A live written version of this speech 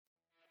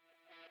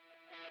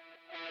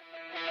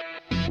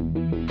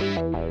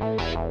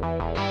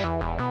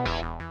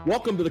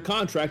Welcome to the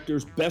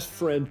Contractor's Best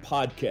Friend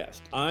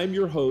podcast. I'm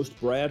your host,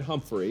 Brad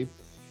Humphrey,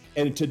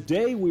 and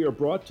today we are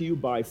brought to you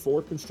by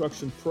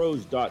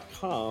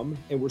ForConstructionPros.com,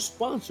 and we're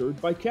sponsored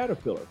by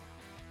Caterpillar.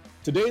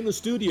 Today in the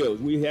studios,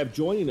 we have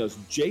joining us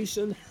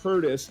Jason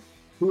Hurtis,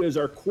 who is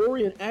our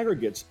quarry and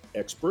aggregates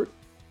expert,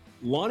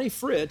 Lonnie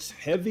Fritz,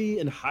 heavy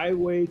and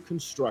highway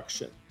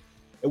construction.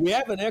 And we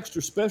have an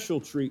extra special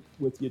treat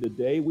with you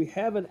today. We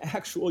have an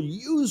actual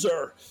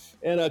user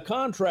and a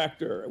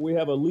contractor. We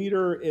have a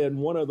leader in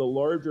one of the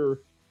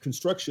larger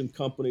construction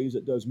companies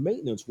that does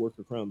maintenance work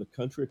around the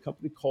country, a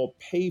company called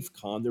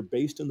PaveCon. They're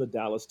based in the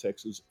Dallas,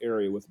 Texas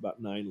area with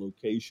about 9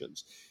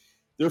 locations.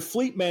 Their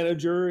fleet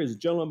manager is a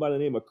gentleman by the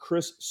name of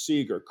Chris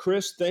Seeger.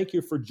 Chris, thank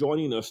you for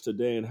joining us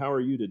today, and how are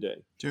you today?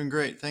 Doing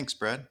great. Thanks,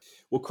 Brad.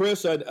 Well,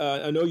 Chris,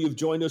 I know you've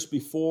joined us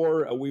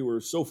before. We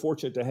were so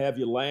fortunate to have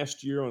you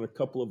last year on a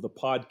couple of the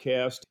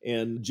podcasts.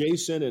 And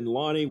Jason and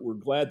Lonnie, we're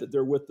glad that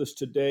they're with us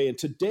today. And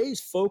today's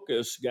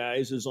focus,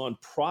 guys, is on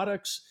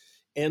products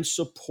and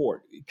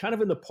support, kind of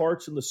in the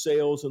parts and the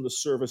sales and the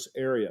service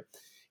area.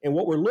 And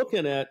what we're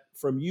looking at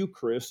from you,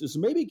 Chris, is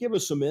maybe give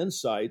us some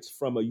insights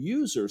from a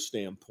user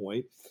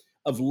standpoint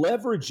of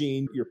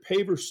leveraging your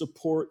paver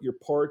support, your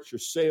parts, your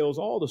sales,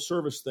 all the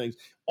service things,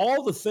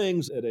 all the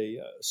things that a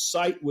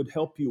site would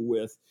help you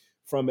with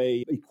from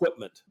a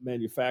equipment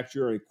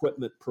manufacturer, an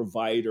equipment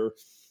provider.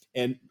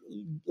 And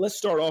let's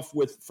start off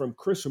with, from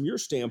Chris, from your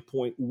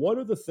standpoint, what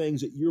are the things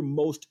that you're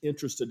most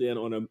interested in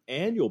on an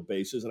annual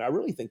basis? And I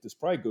really think this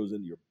probably goes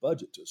into your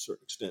budget to a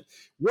certain extent.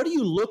 What are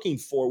you looking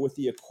for with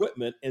the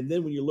equipment? And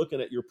then when you're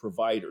looking at your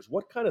providers,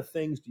 what kind of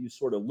things do you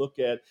sort of look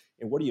at,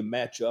 and what do you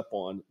match up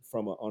on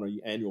on an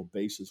annual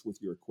basis with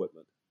your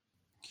equipment?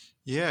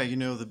 Yeah,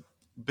 the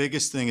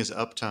biggest thing is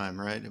uptime,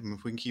 right? I mean,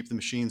 if we can keep the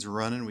machines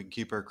running, we can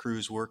keep our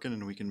crews working,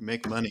 and we can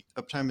make money.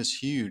 Uptime is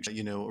huge. A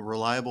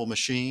reliable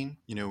machine,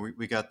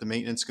 we got the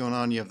maintenance going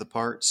on, you have the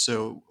parts.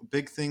 So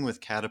big thing with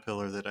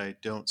Caterpillar that I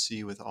don't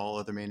see with all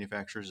other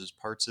manufacturers is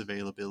parts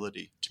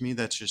availability. To me,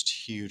 that's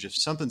just huge. If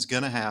something's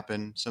going to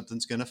happen,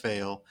 something's going to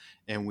fail,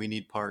 and we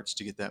need parts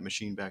to get that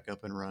machine back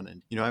up and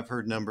running. I've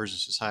heard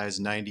numbers as high as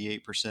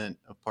 98%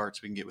 of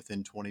parts we can get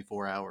within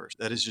 24 hours.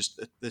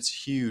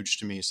 That's huge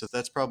to me. So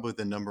that's probably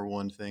the number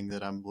one thing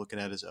that I'm looking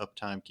at is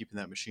uptime, keeping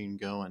that machine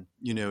going.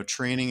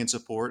 Training and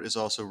support is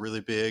also really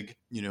big.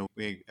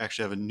 We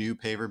actually have a new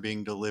paver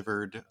being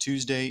delivered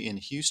Tuesday in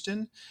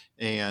Houston,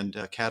 and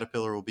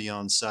Caterpillar will be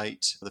on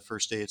site the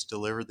first day it's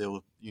delivered. They're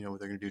going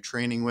to do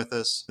training with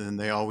us, and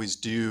they always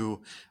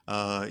do,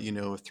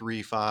 a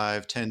 3,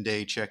 5,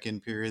 10-day check-in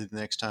period. The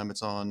next time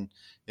it's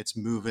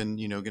moving,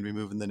 going to be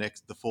moving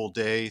the full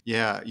day.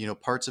 Yeah,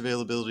 parts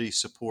availability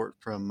support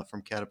from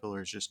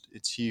Caterpillar is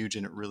it's huge,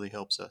 and it really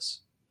helps us.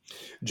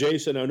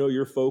 Jason, I know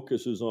your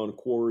focus is on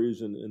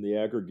quarries and the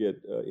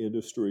aggregate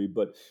industry,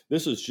 but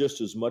this is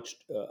just as much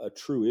a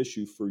true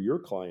issue for your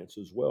clients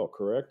as well,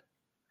 correct?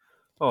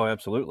 Oh,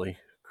 absolutely.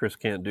 Chris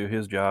can't do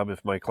his job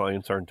if my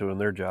clients aren't doing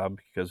their job,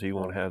 because he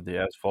won't have the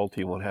asphalt,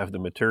 he won't have the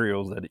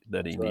materials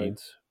that he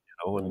needs.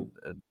 And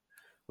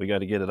we got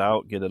to get it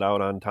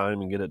out on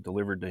time and get it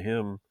delivered to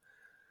him,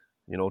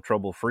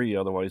 trouble free.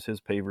 Otherwise, his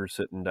paver's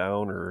sitting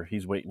down, or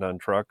he's waiting on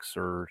trucks,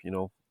 or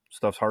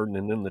stuff's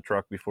hardening in the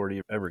truck before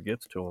it ever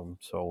gets to him.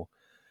 So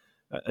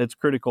it's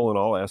critical in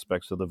all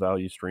aspects of the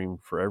value stream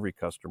for every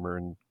customer.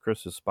 And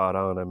Chris is spot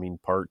on. I mean,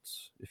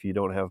 parts, if you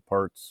don't have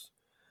parts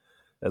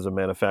as a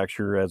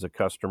manufacturer, as a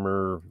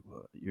customer,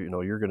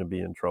 you're going to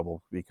be in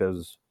trouble,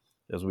 because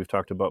as we've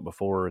talked about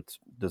before, it's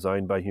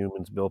designed by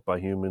humans, built by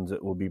humans,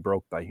 it will be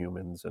broke by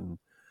humans. And,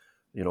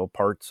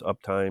 parts,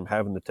 uptime,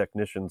 having the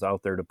technicians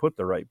out there to put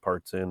the right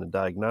parts in and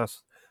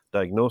diagnose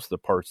the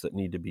parts that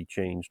need to be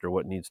changed or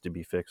what needs to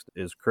be fixed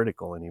is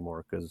critical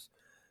anymore. Because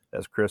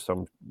as Chris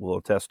will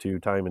attest to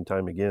time and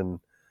time again,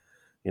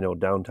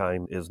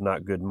 downtime is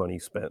not good money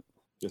spent.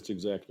 That's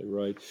exactly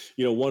right.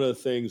 One of the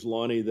things,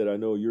 Lonnie, that I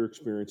know your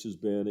experience has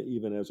been,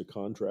 even as a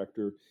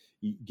contractor,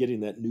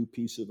 getting that new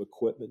piece of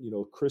equipment.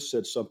 Chris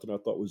said something I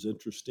thought was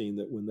interesting,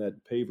 that when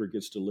that paver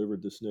gets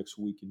delivered this next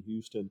week in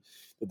Houston,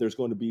 that there's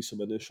going to be some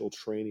initial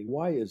training.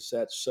 Why is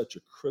that such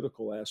a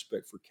critical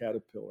aspect for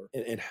Caterpillar?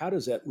 And how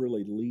does that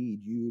really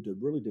lead you to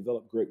really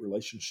develop great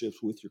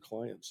relationships with your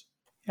clients?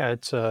 Yeah,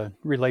 it's a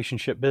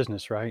relationship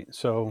business, right?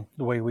 So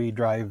the way we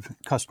drive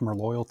customer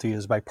loyalty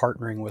is by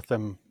partnering with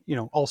them,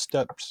 all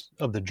steps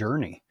of the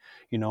journey,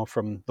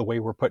 from the way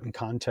we're putting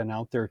content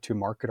out there to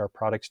market our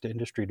products to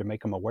industry to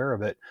make them aware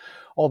of it,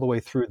 all the way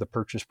through the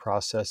purchase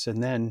process.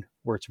 And then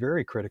where it's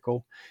very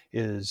critical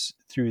is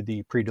through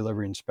the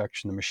pre-delivery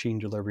inspection, the machine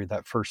delivery,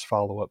 that first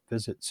follow-up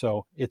visit.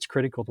 So it's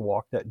critical to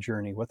walk that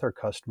journey with our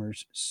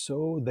customers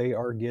so they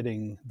are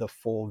getting the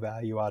full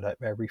value out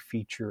of every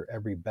feature,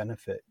 every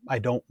benefit. I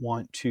don't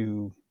want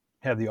to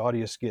have the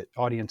audience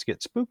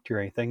get spooked or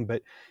anything,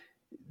 but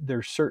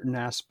there's certain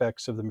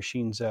aspects of the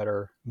machines that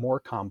are more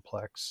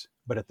complex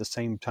but at the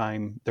same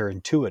time, they're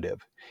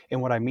intuitive.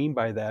 And what I mean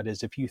by that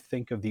is if you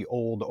think of the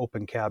old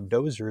open cab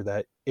dozer,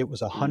 that it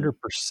was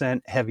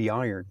 100% heavy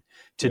iron.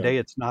 Today,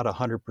 it's not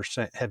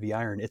 100% heavy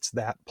iron. It's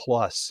that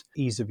plus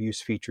ease of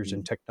use features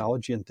and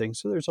technology and things.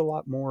 So there's a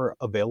lot more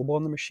available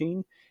on the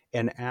machine.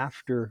 And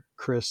after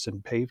Chris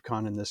and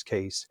PaveCon in this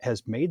case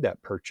has made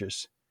that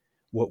purchase,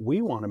 what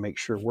we want to make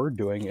sure we're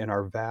doing in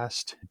our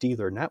vast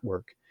dealer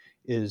network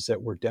is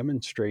that we're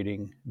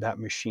demonstrating that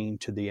machine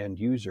to the end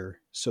user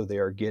so they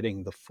are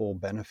getting the full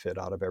benefit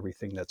out of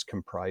everything that's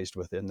comprised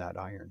within that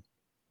iron.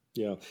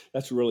 Yeah,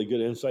 that's a really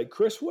good insight.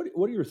 Chris, what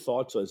are your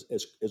thoughts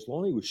as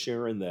Lonnie was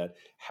sharing that?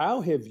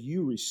 How have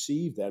you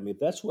received that? I mean, if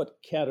that's what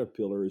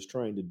Caterpillar is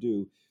trying to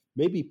do,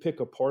 maybe pick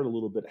apart a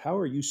little bit. How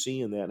are you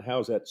seeing that? And how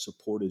has that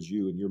supported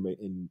you in your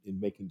in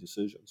making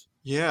decisions?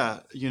 Yeah,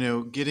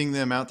 getting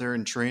them out there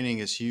and training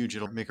is huge.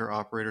 It'll make our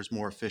operators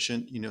more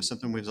efficient.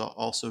 Something we've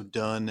also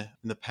done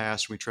in the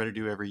past, we try to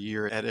do every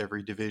year at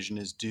every division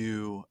is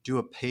do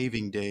a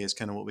paving day is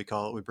kind of what we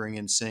call it. We bring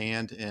in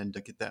sand and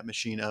get that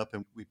machine up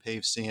and we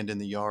pave sand in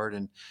the yard.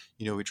 And,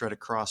 we try to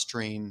cross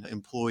train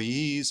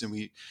employees and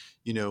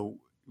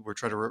we're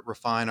trying to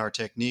refine our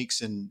techniques,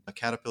 and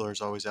Caterpillar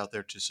is always out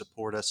there to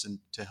support us and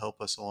to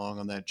help us along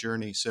on that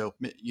journey. So,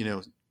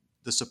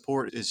 the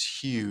support is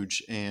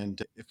huge.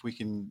 And if we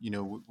can,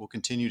 we'll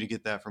continue to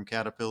get that from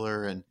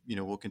Caterpillar, and,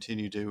 we'll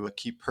continue to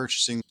keep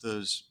purchasing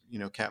those,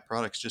 Cat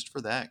products just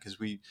for that, because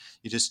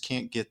you just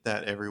can't get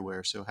that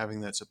everywhere. So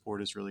having that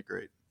support is really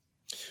great.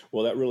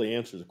 Well, that really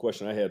answers the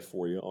question I had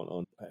for you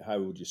on how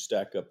would you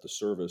stack up the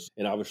service?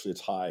 And obviously it's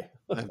high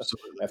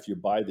after you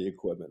buy the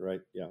equipment, right?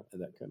 Yeah,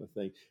 and that kind of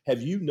thing.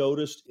 Have you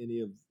noticed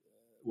any of,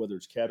 whether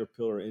it's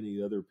Caterpillar or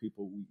any other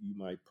people you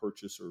might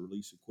purchase or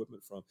lease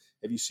equipment from,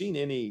 have you seen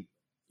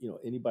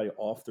anybody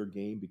off their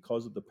game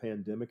because of the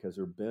pandemic? Has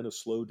there been a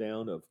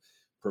slowdown of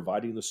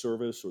providing the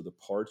service or the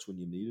parts when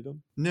you needed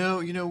them?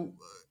 No,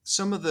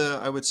 some of the,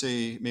 I would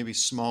say maybe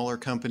smaller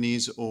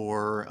companies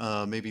or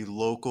maybe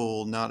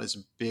local, not as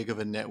big of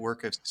a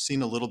network, I've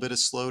seen a little bit of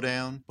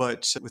slowdown.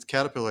 But with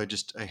Caterpillar,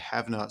 I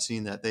have not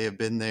seen that. They have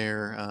been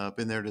there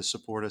to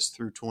support us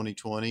through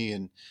 2020,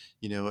 and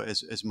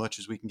as much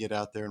as we can get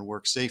out there and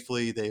work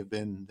safely, they've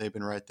been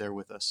right there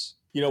with us.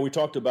 We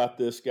talked about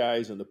this,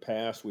 guys, in the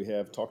past. We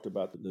have talked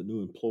about the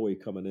new employee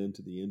coming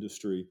into the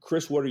industry.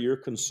 Chris, what are your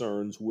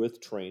concerns with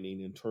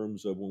training in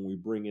terms of when we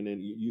bring in,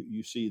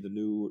 you see the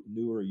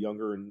newer,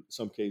 younger, in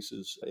some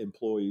cases,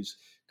 employees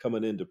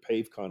coming into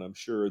PaveCon, I'm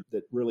sure,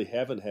 that really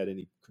haven't had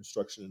any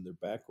construction in their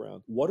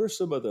background. What are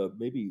some of the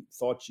maybe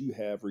thoughts you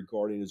have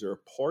regarding, is there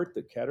a part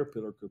that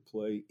Caterpillar could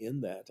play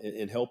in that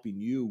in helping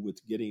you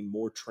with getting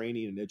more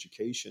training and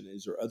education?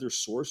 Is there other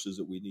sources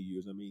that we need to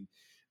use? I mean,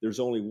 there's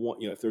only one,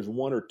 if there's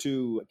one or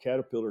two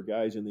Caterpillar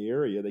guys in the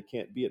area, they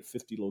can't be at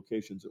 50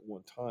 locations at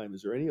one time.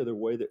 Is there any other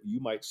way that you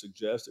might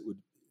suggest that would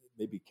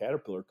maybe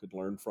Caterpillar could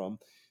learn from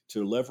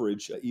to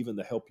leverage even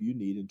the help you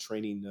need in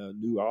training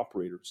new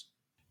operators?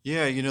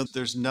 Yeah,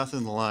 there's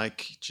nothing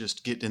like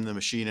just getting in the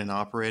machine and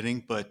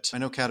operating, but I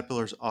know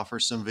Caterpillars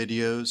offers some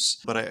videos,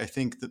 but I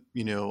think that,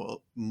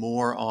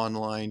 more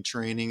online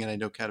training, and I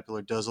know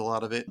Caterpillar does a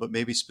lot of it, but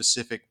maybe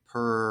specific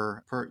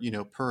per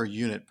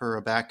unit, per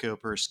a backhoe,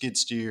 per a skid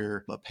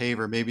steer, a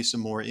paver, maybe some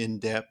more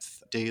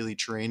in-depth daily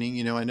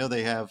training. I know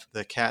they have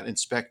the Cat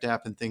Inspect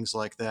app and things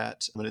like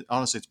that. But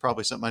honestly, it's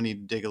probably something I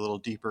need to dig a little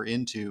deeper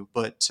into,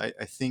 but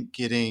I think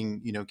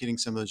getting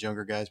some of those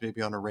younger guys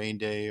maybe on a rain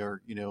day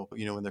or,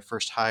 when they're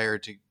first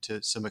hired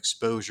to some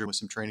exposure with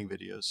some training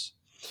videos.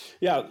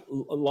 Yeah,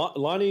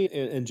 Lonnie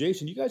and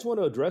Jason, you guys want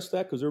to address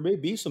that? Because there may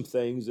be some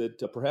things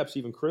that perhaps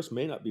even Chris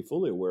may not be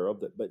fully aware of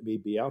that may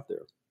be out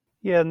there.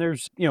 Yeah, and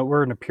there's,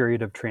 we're in a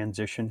period of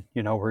transition.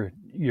 We're,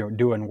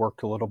 doing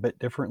work a little bit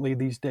differently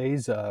these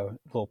days, a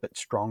little bit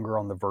stronger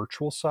on the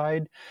virtual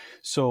side.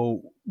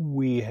 So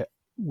we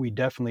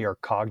definitely are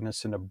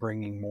cognizant of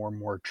bringing more and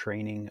more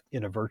training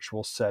in a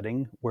virtual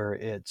setting where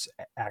it's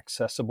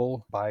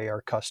accessible by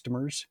our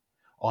customers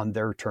on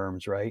their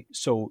terms, right?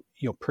 So,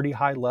 pretty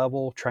high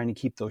level, trying to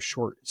keep those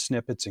short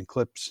snippets and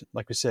clips.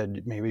 Like we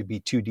said, maybe be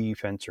 2D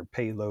fence or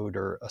payload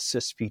or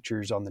assist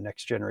features on the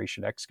next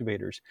generation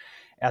excavators.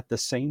 At the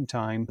same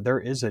time, there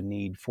is a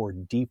need for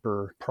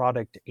deeper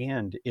product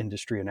and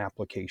industry and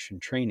application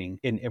training.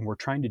 And we're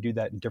trying to do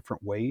that in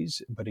different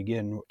ways. But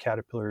again,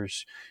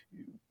 Caterpillar's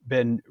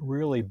been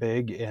really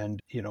big and,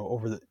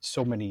 over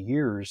so many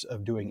years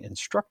of doing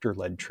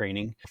instructor-led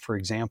training. For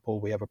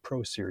example, we have a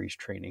Pro Series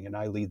training, and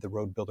I lead the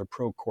Road Builder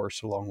Pro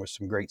course along with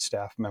some great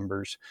staff members.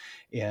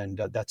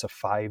 And that's a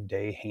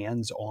 5-day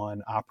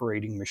hands-on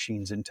operating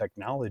machines and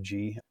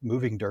technology,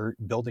 moving dirt,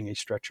 building a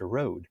stretch of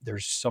road.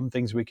 There's some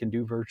things we can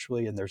do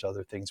virtually, and there's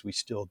other things we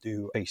still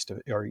do face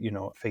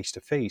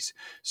to face.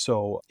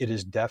 So it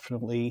is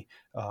definitely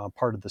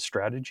part of the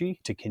strategy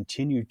to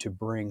continue to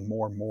bring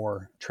more and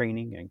more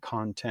training and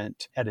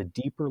content at a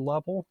deeper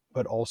level,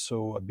 but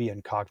also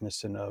being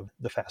cognizant of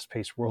the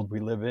fast-paced world we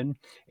live in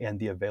and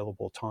the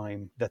available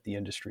time that the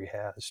industry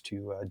has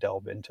to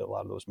delve into a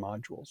lot of those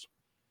modules.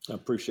 I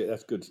appreciate it.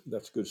 That's good.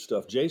 That's good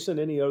stuff. Jason,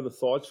 any other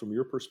thoughts from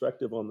your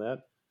perspective on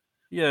that?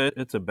 Yeah,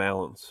 it's a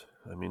balance.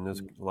 I mean,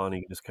 this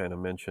Lonnie just kind of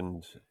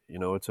mentioned,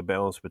 it's a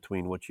balance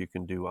between what you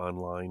can do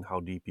online, how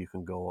deep you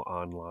can go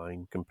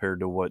online compared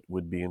to what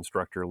would be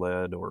instructor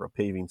led or a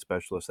paving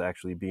specialist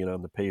actually being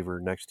on the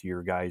paver next to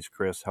your guys,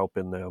 Chris,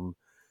 helping them,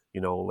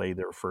 lay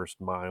their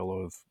first mile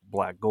of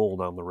black gold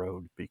on the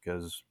road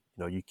because,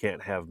 you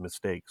can't have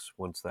mistakes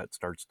once that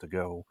starts to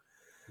go.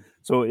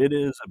 So it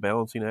is a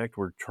balancing act.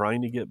 We're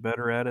trying to get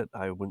better at it.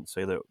 I wouldn't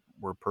say that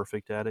we're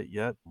perfect at it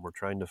yet. We're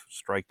trying to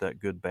strike that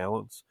good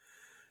balance.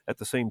 At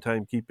the same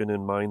time, keeping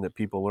in mind that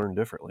people learn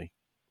differently.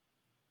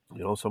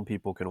 Some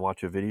people can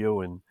watch a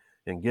video and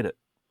get it.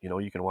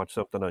 You can watch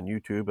something on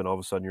YouTube and all of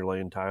a sudden you're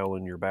laying tile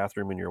in your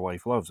bathroom and your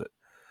wife loves it.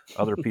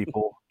 Other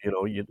people,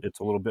 it's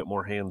a little bit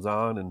more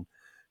hands-on and,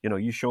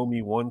 you show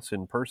me once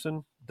in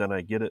person, then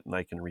I get it and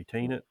I can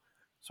retain it.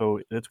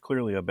 So it's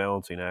clearly a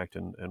balancing act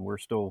and we're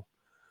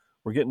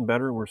getting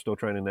better and we're still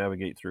trying to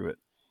navigate through it.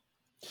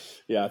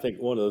 Yeah, I think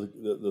one of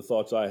the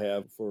thoughts I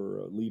have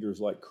for leaders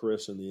like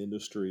Chris in the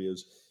industry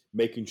is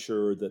making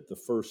sure that the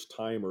first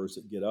timers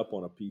that get up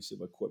on a piece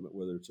of equipment,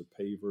 whether it's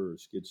a paver or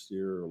skid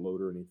steer or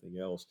loader or anything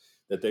else,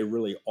 that they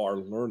really are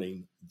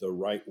learning the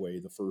right way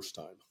the first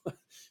time,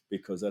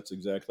 because that's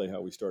exactly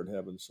how we start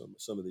having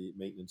some of the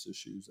maintenance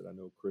issues that I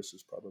know Chris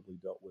has probably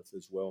dealt with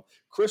as well.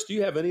 Chris, do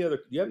you have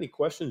any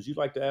questions you'd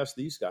like to ask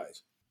these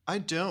guys? I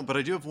don't, but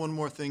I do have one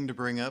more thing to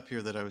bring up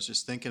here that I was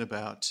just thinking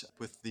about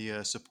with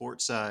the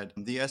support side.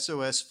 The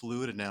SOS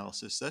fluid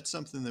analysis, that's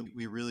something that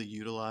we really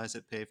utilize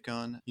at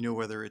PaveCon,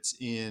 whether it's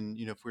in,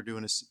 if we're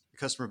doing a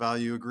customer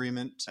value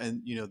agreement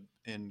and,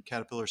 and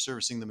Caterpillar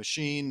servicing the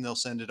machine, they'll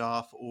send it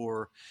off.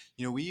 Or,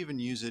 we even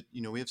use it,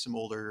 we have some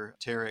older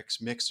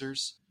Terex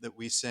mixers that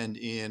we send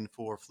in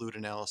for fluid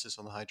analysis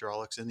on the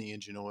hydraulics and the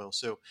engine oil.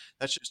 So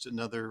that's just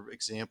another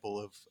example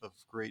of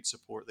great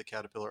support that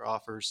Caterpillar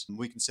offers.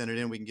 We can send it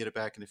in, we can get it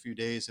back in a few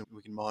days, and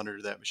we can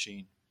monitor that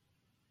machine.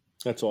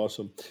 That's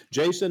awesome.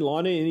 Jason,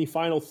 Lonnie, any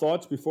final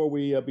thoughts before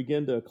we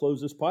begin to close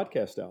this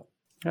podcast out?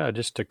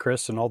 Just to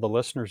Chris and all the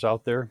listeners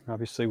out there,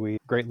 obviously we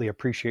greatly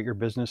appreciate your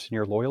business and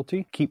your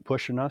loyalty. Keep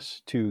pushing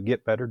us to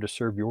get better, to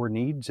serve your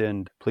needs,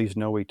 and please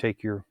know we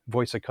take your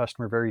voice of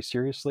customer very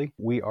seriously.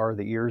 We are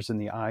the ears and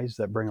the eyes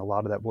that bring a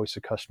lot of that voice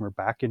of customer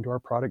back into our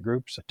product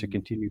groups to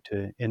continue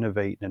to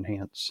innovate and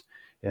enhance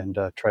and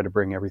try to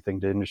bring everything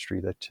to industry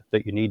that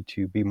you need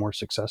to be more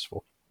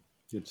successful.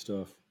 Good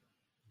stuff.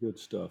 Good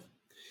stuff.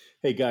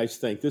 Hey guys,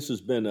 this has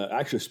been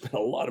actually it's been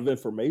a lot of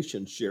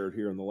information shared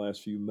here in the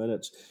last few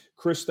minutes.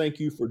 Chris, thank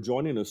you for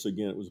joining us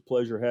again. It was a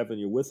pleasure having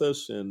you with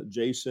us. And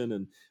Jason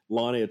and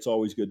Lonnie, it's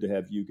always good to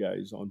have you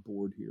guys on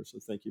board here. So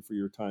thank you for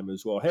your time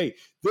as well. Hey,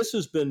 this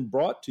has been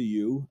brought to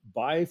you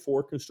by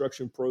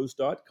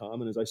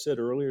forconstructionpros.com. And as I said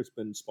earlier, it's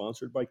been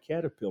sponsored by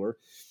Caterpillar.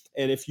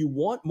 And if you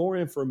want more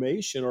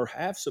information or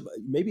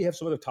maybe have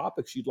some other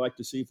topics you'd like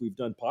to see if we've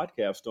done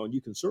podcasts on,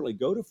 you can certainly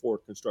go to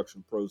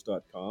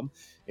forconstructionpros.com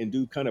and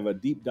do kind of a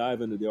deep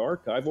dive into the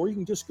archive, or you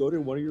can just go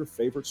to one of your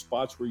favorite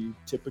spots where you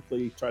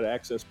typically try to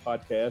access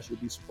podcasts. You'll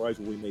be surprised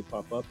where we may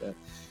pop up at.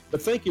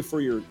 But thank you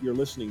for your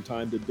listening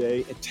time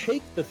today. And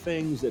take the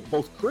things that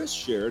both Chris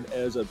shared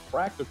as a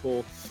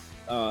practical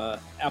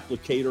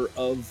applicator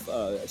of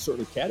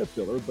certainly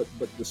Caterpillar, but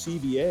the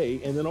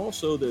CVA, and then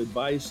also the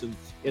advice and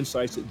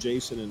insights that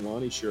Jason and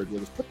Lonnie shared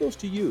with us. Put those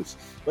to use.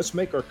 Let's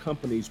make our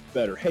companies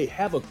better. Hey,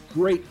 have a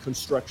great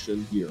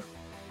construction year.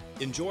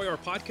 Enjoy our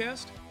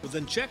podcast? Well,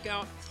 then check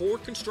out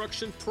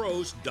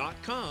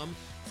forconstructionpros.com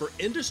for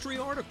industry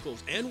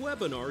articles and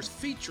webinars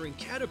featuring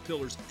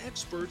Caterpillar's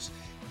experts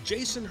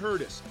Jason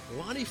Hurtis,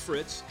 Lonnie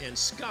Fritz, and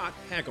Scott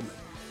Hageman.